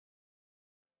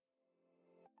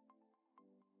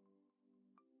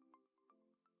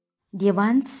Dear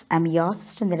ones, I'm your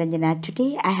Sr.Niranjana.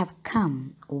 Today I have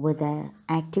come with the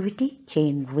activity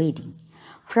chain reading.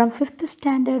 From 5th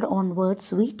standard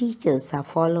onwards, we teachers are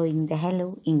following the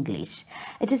Hello English.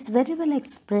 It is very well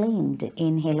explained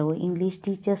in Hello English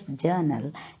Teacher's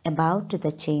Journal about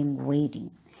the chain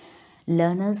reading.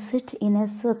 Learners sit in a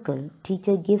circle.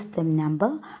 Teacher gives them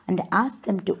number and asks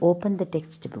them to open the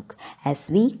textbook. As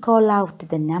we call out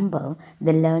the number,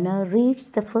 the learner reads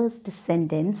the first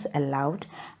sentence aloud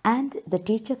and the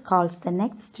teacher calls the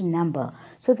next number.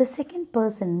 So the second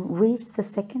person reads the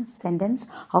second sentence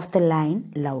of the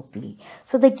line loudly.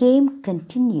 So the game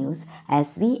continues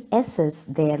as we assess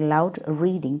their loud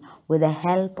reading with the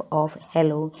help of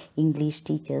Hello English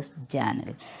Teacher's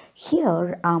Journal.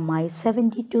 Here are my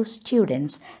 72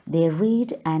 students. They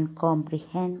read and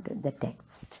comprehend the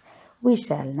text. We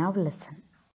shall now listen.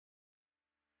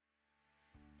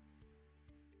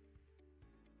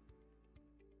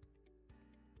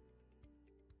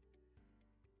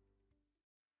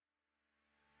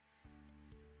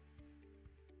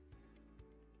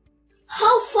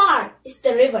 How far is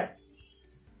the river?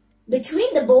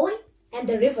 Between the boy and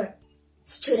the river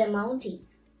stood a mountain.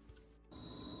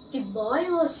 The boy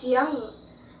was young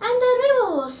and the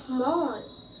river was small,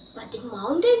 but the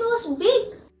mountain was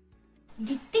big.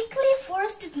 The thickly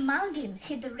forested mountain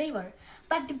hid the river,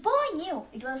 but the boy knew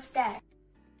it was there.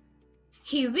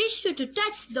 He wished to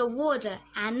touch the water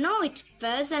and know it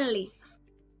personally.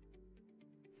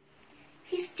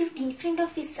 He stood in front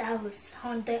of his house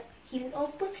on the hill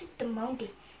opposite the mountain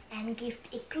and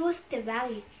gazed across the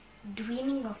valley,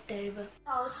 dreaming of the river.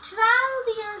 About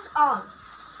 12 years old,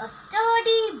 a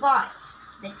sturdy boy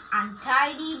with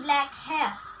untidy black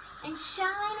hair and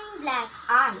shining black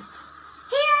eyes.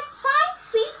 He had fine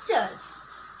features,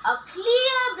 a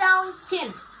clear brown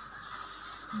skin,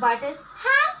 but his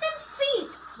hands and feet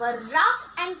were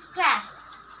rough and scratched.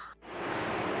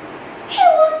 He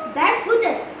was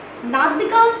barefooted, not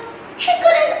because he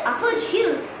couldn't afford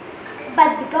shoes,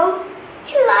 but because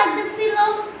he liked the feel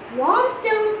of warm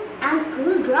stones and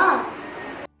cool grass.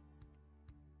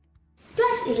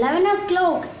 It was 11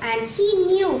 o'clock and he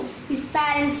knew his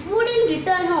parents wouldn't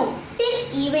return home till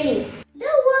evening.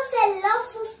 There was a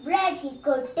loaf of bread he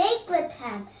could take with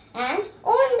him, and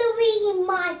on the way he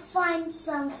might find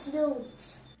some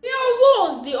fruits. Here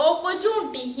was the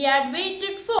opportunity he had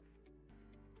waited for.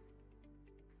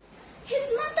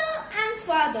 His mother and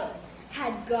father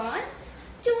had gone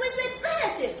to visit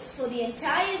relatives for the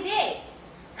entire day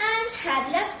and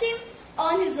had left him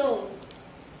on his own.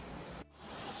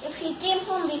 If he came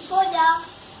home before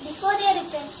they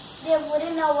returned, they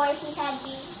wouldn't know where he had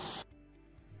been.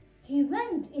 He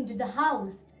went into the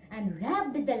house and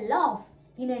wrapped the loaf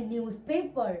in a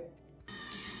newspaper.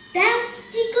 Then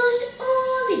he closed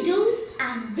all the doors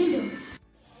and windows.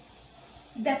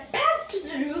 The path to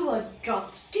the river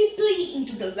dropped steeply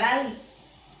into the valley.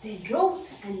 They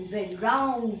rose and went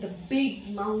round the big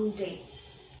mountain.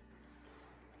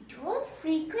 It was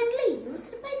frequently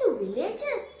used by the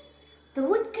villagers, the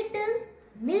woodcutters,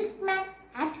 milkmen,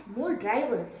 and mule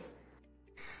drivers.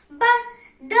 But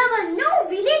there were no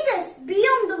villages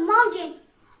beyond the mountain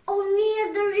or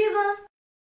near the river.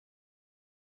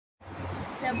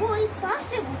 The boy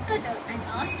passed a woodcutter and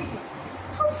asked him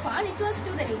how far it was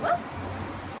to the river.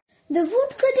 The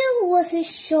woodcutter was a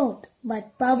short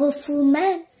but powerful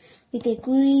man with a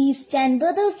creased and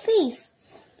weathered face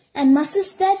and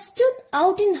muscles that stood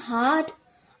out in hard,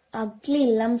 ugly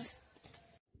lumps.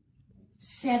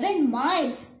 7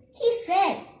 miles, he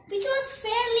said, which was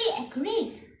fairly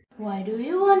accurate. Why do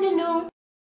you want to know?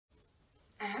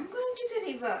 I am going to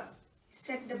the river,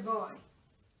 said the boy.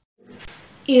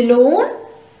 Alone?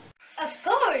 Of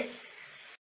course.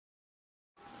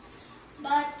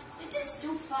 But it is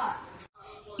too far.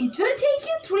 It will take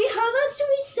you 3 hours to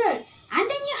reach there, and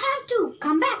then you have to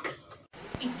come back.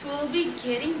 It will be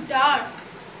getting dark.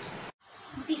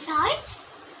 Besides,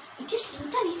 it is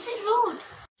St.Teresa road.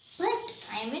 But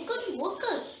I am a good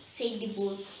walker, said the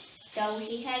boy. Though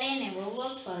he had never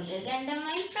walked further than a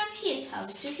mile from his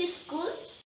house to his school.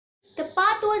 The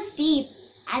path was steep,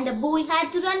 and the boy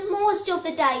had to run most of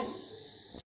the time.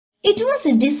 It was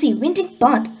a dizzy, winding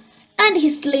path, and he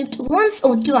slipped once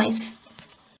or twice.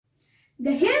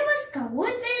 The hill was covered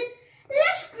with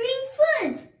lush green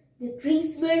ferns. The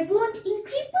trees were wood in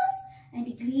creepers, and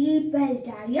a great wild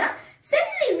dahlia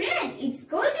suddenly ran its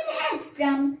golden head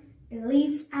from the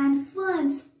leaves and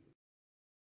ferns.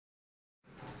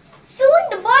 Soon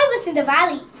the boy was in the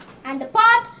valley, and the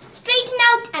path straightened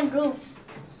out and rose.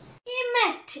 He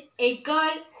met a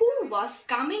girl who was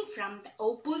coming from the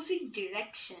opposite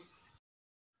direction.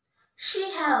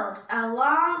 She held a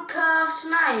long curved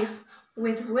knife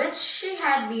with which she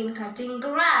had been cutting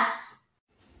grass.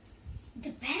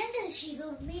 The bangle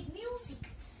shiver made music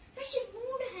when she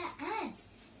moved her hands,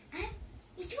 and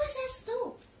it was as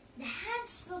though the hands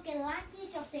spoke a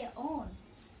language of their own.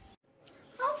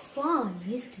 How far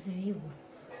is to the river?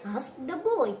 Asked the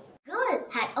boy. Girl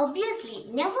had obviously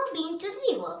never been to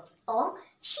the river, or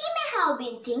she may have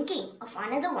been thinking of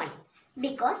another one,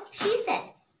 because she said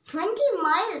 20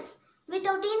 miles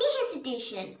without any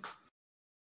hesitation.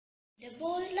 The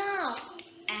boy laughed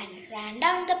and ran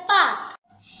down the path.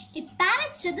 A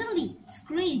parrot suddenly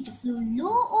screeched, flew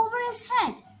low over his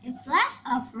head, a flash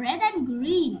of red and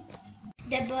green.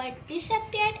 The bird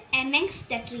disappeared amongst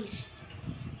the trees.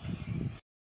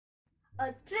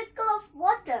 A trickle of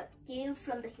water came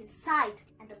from the hillside,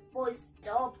 and the boy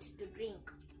stopped to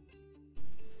drink.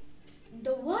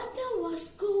 The water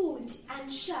was cold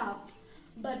and sharp,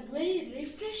 but very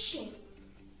refreshing.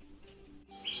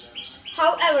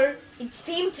 However, it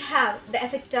seemed to have the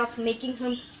effect of making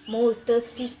him more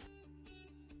thirsty.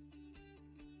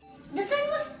 The sun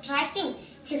was striking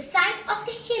his side of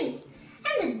the hill,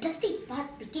 and the dusty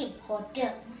path became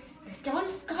hotter, the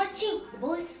stones scorching the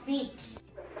boy's feet.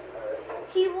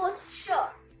 He was sure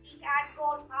he had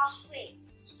gone halfway.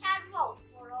 He had walked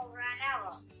for over an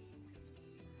hour.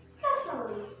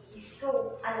 Presently, he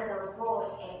saw another boy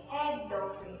ahead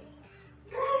of him,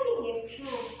 driving a few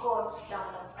goats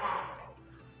down the path.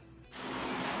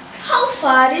 How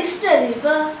far is the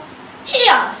river? He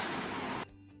asked.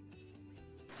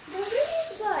 The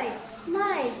village boy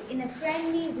smiled in a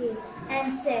friendly way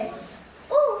and said,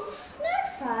 "Oh,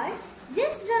 not far,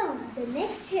 just round the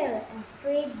next hill and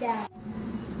straight down."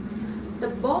 The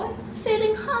boy,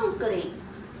 feeling hungry,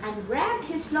 and grabbed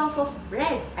his loaf of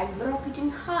bread and broke it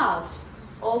in halves,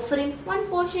 offering one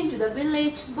portion to the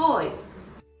village boy.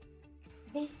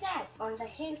 They sat on the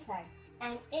hillside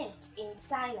and ate in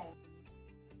silence.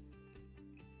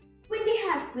 When they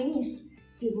had finished,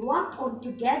 they walked on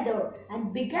together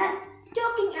and began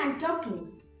talking and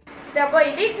talking. The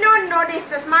boy did not notice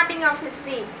the smarting of his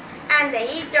feet, and the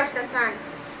heat of the sun,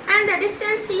 and the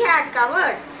distance he had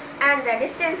covered, and the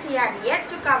distance he had yet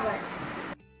to cover.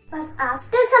 But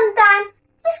after some time,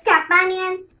 his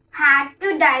companion had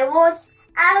to diverge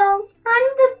along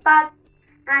another path,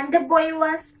 and the boy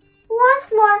was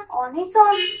once more on his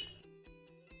own.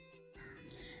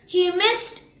 He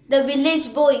missed the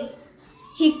village boy.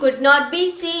 He could not be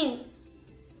seen.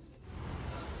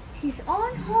 His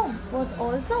own home was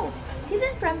also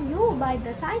hidden from view by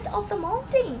the side of the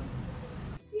mountain.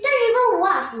 The river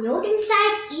was not in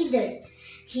sight either.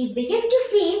 He began to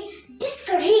feel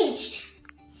discouraged.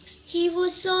 He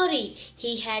was sorry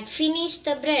he had finished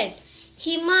the bread.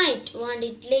 He might want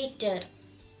it later.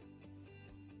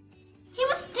 He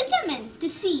was determined to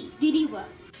see the river.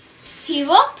 He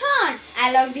walked on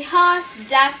along the hard,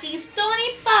 dusty,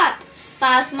 stony path,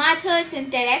 past mud huts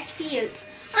and terraced fields,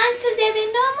 until there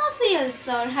were no more fields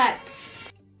or huts.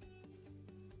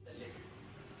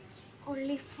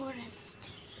 Only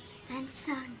forest and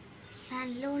sun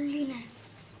and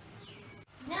loneliness.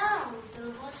 Now there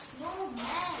was no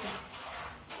man,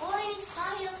 or any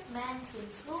sign of man's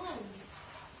influence.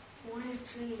 Only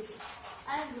trees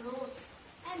and roads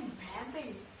and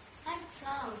bramble and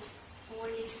flowers,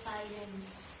 only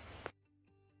silence.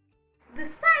 The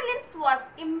silence was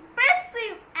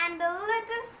impressive and a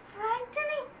little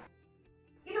frightening.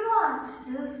 It was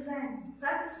different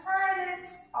from the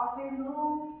silence of a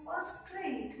room or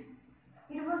street.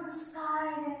 It was the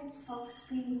silence of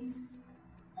space,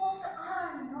 of the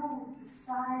unknown, the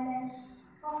silence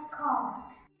of God.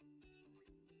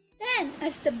 Then,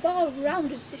 as the bow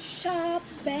rounded the sharp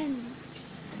bend,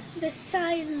 the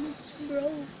silence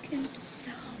broke into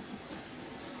sound.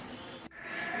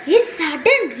 A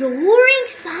sudden roaring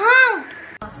sound.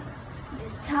 The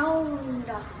sound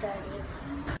of the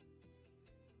river.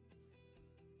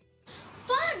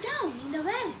 Far down in the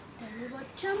valley, the river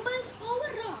tumbled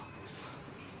over rocks.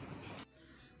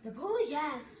 The boy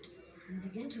gasped and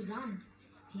began to run.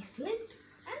 He slipped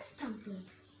and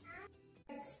stumbled.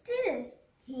 But still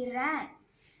he ran,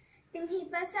 till he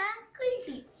was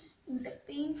ankle-deep in the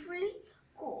painfully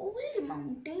cold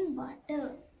mountain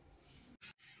water.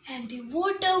 And the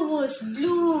water was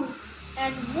blue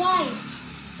and white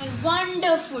and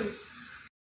wonderful.